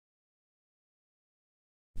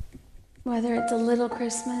Whether it's a little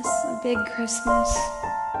Christmas, a big Christmas,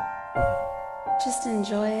 just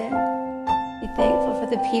enjoy it. Be thankful for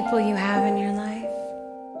the people you have in your life.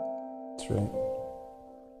 That's right.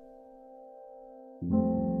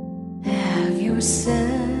 Have yourself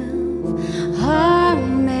a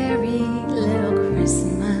merry little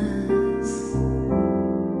Christmas.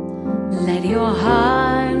 Let your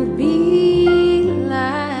heart be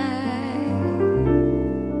light.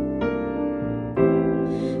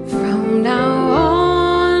 From now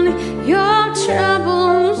on, your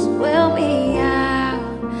troubles will be out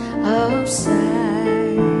of sight.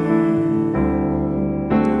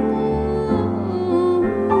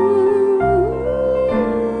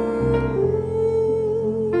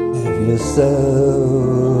 Have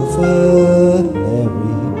yourself a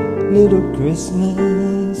merry little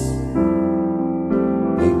Christmas.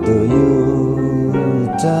 Make the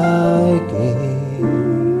Yuletide gay.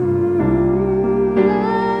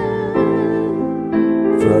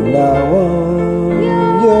 From now on,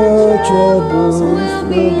 your troubles will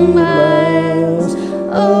be miles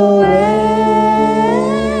away.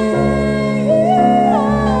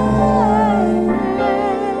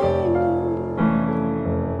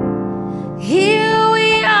 Here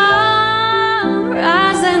we are,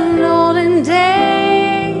 as in olden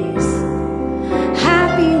days,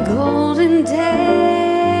 happy golden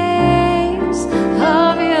days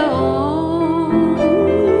of your own.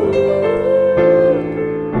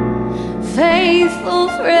 Faithful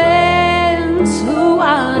friends who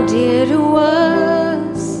are dear to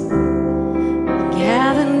us,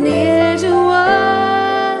 gather near to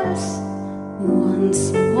us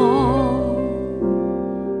once more.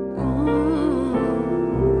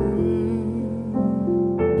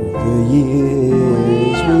 The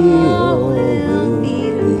years we all will be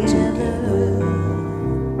together.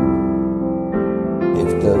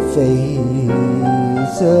 If the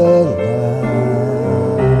fates allow,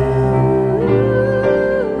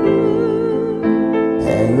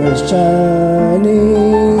 and the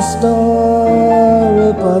shining star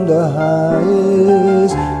upon the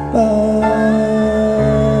highest bough.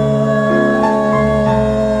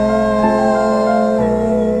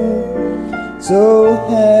 So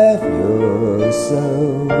have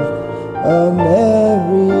yourself a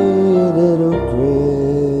merry little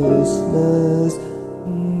Christmas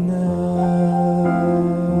now.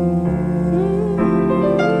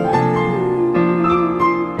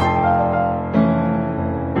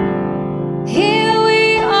 Here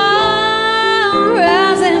we are,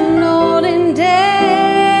 as in olden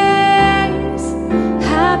days,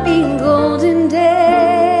 happy golden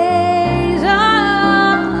days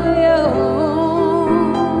of your own.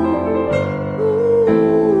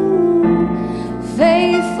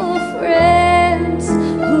 Faithful friends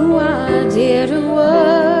who are dear to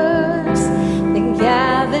us, they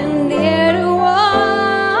gather near to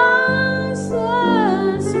us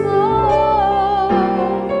once more.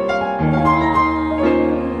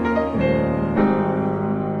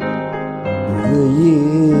 The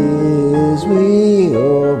years we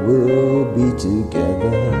all will be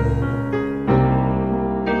together.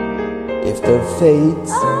 If the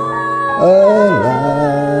fates allow,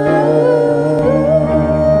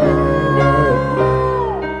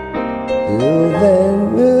 till then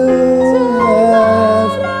we'll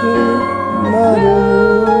have to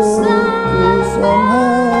muddle through somehow.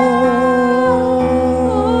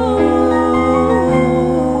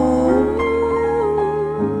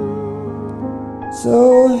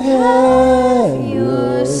 So have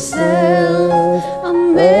yourself a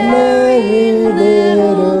merry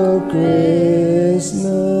little Christmas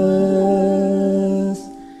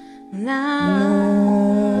Now,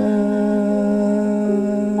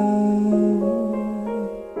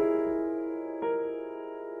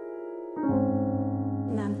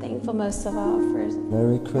 and I'm thankful most of all for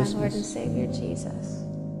Merry my Lord and Christmas. Savior Jesus.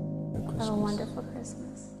 Merry Have a Christmas. wonderful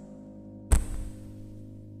Christmas.